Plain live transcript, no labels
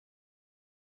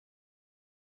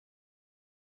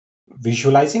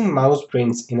Visualizing mouse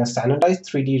brains in a standardized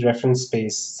 3D reference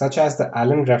space, such as the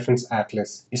Allen Reference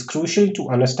Atlas, is crucial to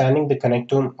understanding the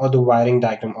connectome or the wiring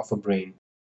diagram of a brain.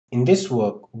 In this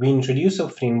work, we introduce a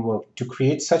framework to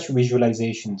create such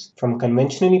visualizations from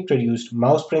conventionally produced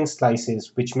mouse brain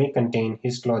slices which may contain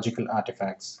histological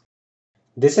artifacts.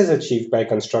 This is achieved by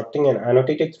constructing an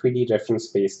annotated 3D reference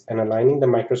space and aligning the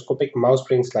microscopic mouse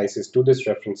brain slices to this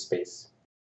reference space.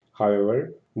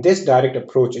 However, this direct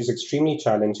approach is extremely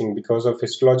challenging because of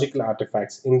histological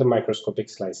artifacts in the microscopic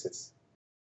slices.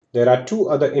 There are two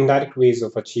other indirect ways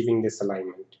of achieving this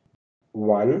alignment.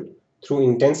 One, through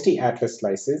intensity atlas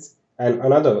slices, and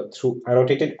another through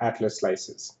annotated atlas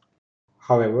slices.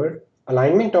 However,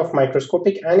 alignment of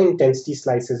microscopic and intensity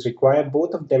slices require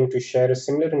both of them to share a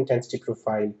similar intensity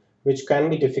profile, which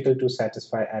can be difficult to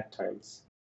satisfy at times.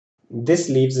 This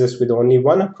leaves us with only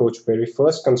one approach where we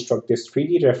first construct this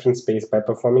 3D reference space by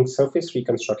performing surface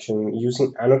reconstruction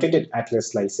using annotated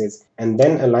atlas slices and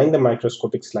then align the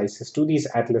microscopic slices to these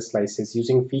atlas slices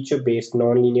using feature-based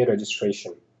nonlinear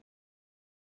registration.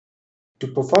 To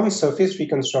perform surface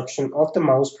reconstruction of the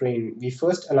mouse brain, we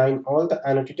first align all the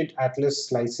annotated atlas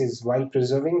slices while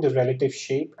preserving the relative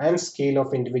shape and scale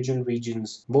of individual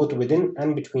regions, both within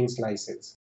and between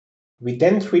slices. We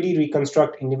then 3D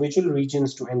reconstruct individual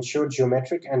regions to ensure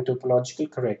geometric and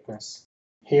topological correctness.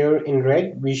 Here in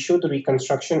red, we show the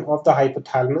reconstruction of the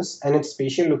hypothalamus and its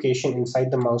spatial location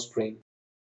inside the mouse brain.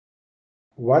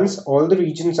 Once all the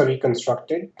regions are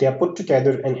reconstructed, they are put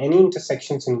together and any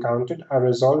intersections encountered are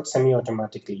resolved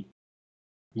semi-automatically.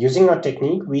 Using our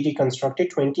technique, we reconstructed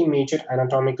 20 major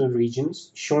anatomical regions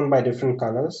shown by different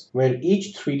colors, where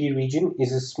each 3D region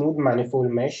is a smooth manifold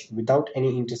mesh without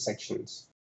any intersections.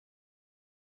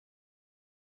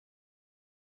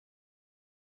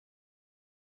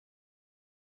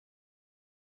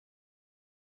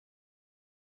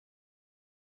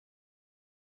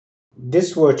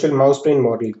 This virtual mouse brain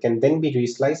model can then be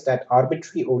resliced at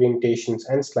arbitrary orientations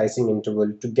and slicing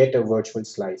interval to get a virtual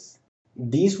slice.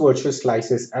 These virtual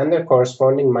slices and their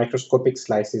corresponding microscopic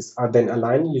slices are then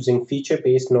aligned using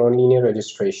feature-based nonlinear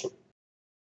registration.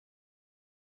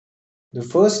 The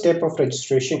first step of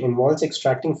registration involves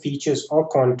extracting features or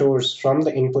contours from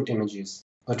the input images.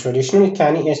 A traditional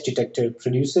canny edge detector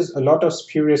produces a lot of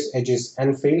spurious edges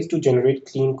and fails to generate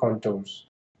clean contours.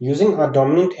 Using our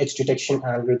dominant edge detection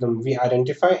algorithm, we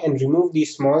identify and remove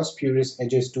these small spurious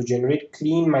edges to generate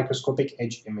clean microscopic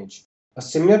edge image. A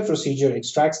similar procedure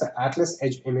extracts the atlas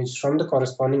edge image from the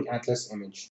corresponding atlas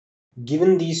image.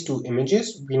 Given these two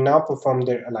images, we now perform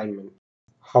their alignment.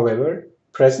 However,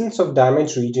 presence of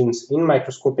damaged regions in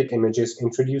microscopic images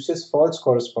introduces false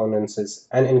correspondences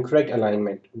and incorrect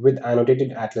alignment with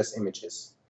annotated atlas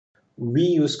images. We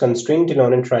use constraint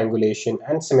Delaunay triangulation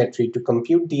and symmetry to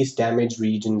compute these damaged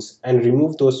regions and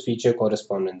remove those feature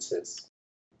correspondences.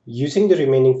 Using the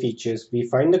remaining features, we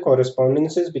find the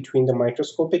correspondences between the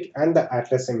microscopic and the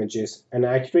atlas images and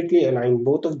accurately align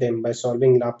both of them by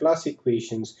solving Laplace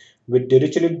equations with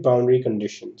Dirichlet boundary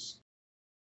conditions.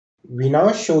 We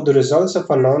now show the results of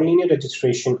a nonlinear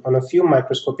registration on a few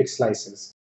microscopic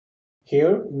slices.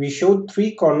 Here, we showed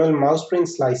 3 corneal mouse brain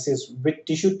slices with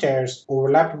tissue tears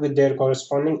overlapped with their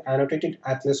corresponding annotated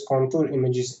atlas contour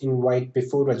images in white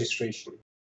before registration.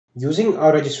 Using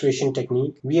our registration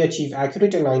technique, we achieve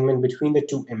accurate alignment between the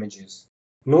two images.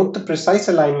 Note the precise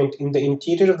alignment in the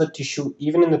interior of the tissue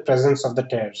even in the presence of the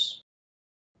tears.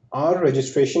 Our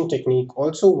registration technique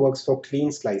also works for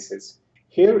clean slices.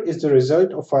 Here is the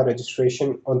result of our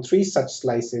registration on 3 such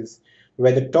slices,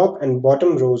 where the top and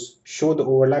bottom rows show the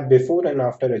overlap before and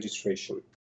after registration.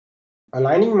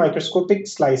 Aligning microscopic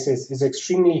slices is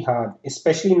extremely hard,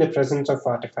 especially in the presence of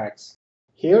artifacts.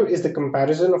 Here is the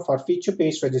comparison of our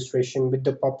feature-based registration with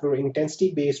the popular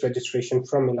intensity-based registration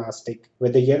from Elastic,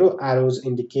 where the yellow arrows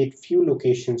indicate few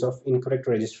locations of incorrect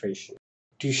registration.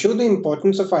 To show the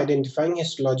importance of identifying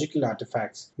histological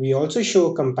artifacts, we also show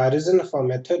a comparison of our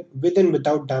method with and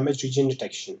without damaged region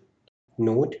detection.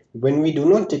 Note, when we do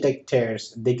not detect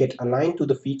tears, they get aligned to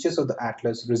the features of the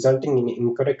atlas, resulting in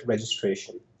incorrect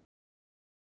registration.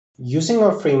 Using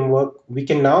our framework, we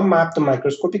can now map the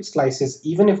microscopic slices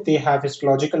even if they have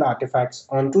histological artifacts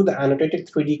onto the annotated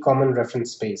 3D common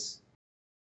reference space.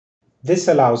 This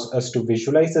allows us to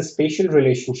visualize the spatial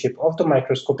relationship of the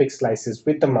microscopic slices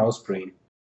with the mouse brain.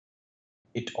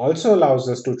 It also allows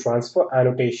us to transfer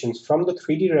annotations from the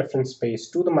 3D reference space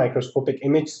to the microscopic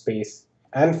image space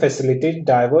and facilitate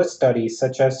diverse studies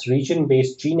such as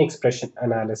region-based gene expression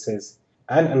analysis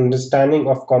and understanding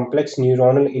of complex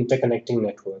neuronal interconnecting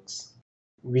networks.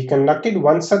 We conducted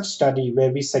one such study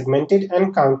where we segmented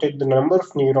and counted the number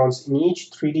of neurons in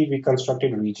each 3D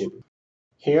reconstructed region.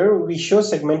 Here we show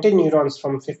segmented neurons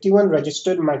from 51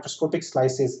 registered microscopic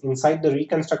slices inside the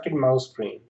reconstructed mouse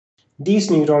brain. These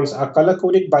neurons are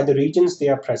color-coded by the regions they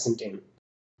are present in.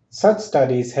 Such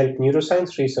studies help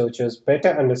neuroscience researchers better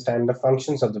understand the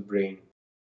functions of the brain.